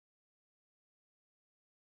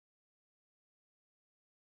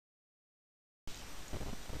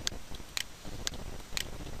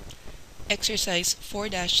Exercise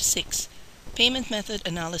 4-6, Payment Method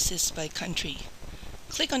Analysis by Country.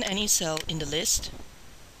 Click on any cell in the list,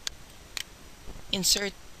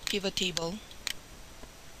 insert pivot table,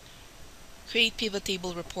 create pivot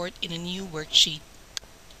table report in a new worksheet.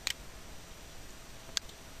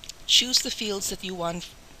 Choose the fields that you want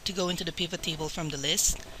to go into the pivot table from the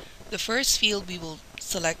list. The first field we will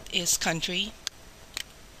select is Country,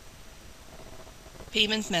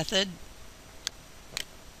 Payment Method,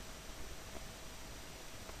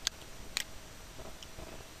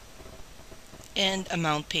 and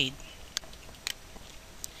Amount Paid.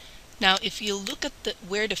 Now if you look at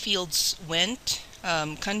where the fields went,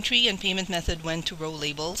 Country and Payment Method went to row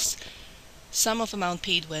labels. Some of Amount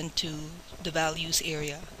Paid went to the values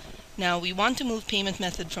area. Now we want to move Payment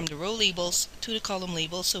Method from the row labels to the column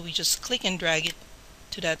labels, so we just click and drag it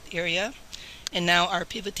to that area, and now our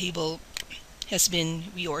pivot table has been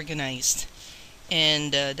reorganized.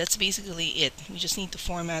 And that's basically it. We just need to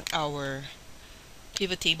format our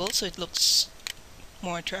pivot table so it looks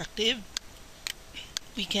more attractive.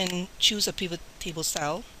 We can choose a pivot table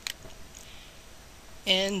style,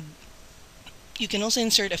 and you can also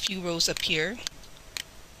insert a few rows up here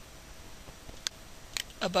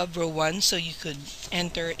above row 1, so you could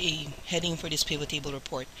enter a heading for this pivot table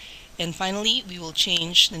report. And finally, we will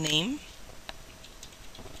change the name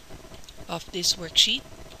of this worksheet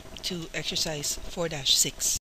to exercise 4-6.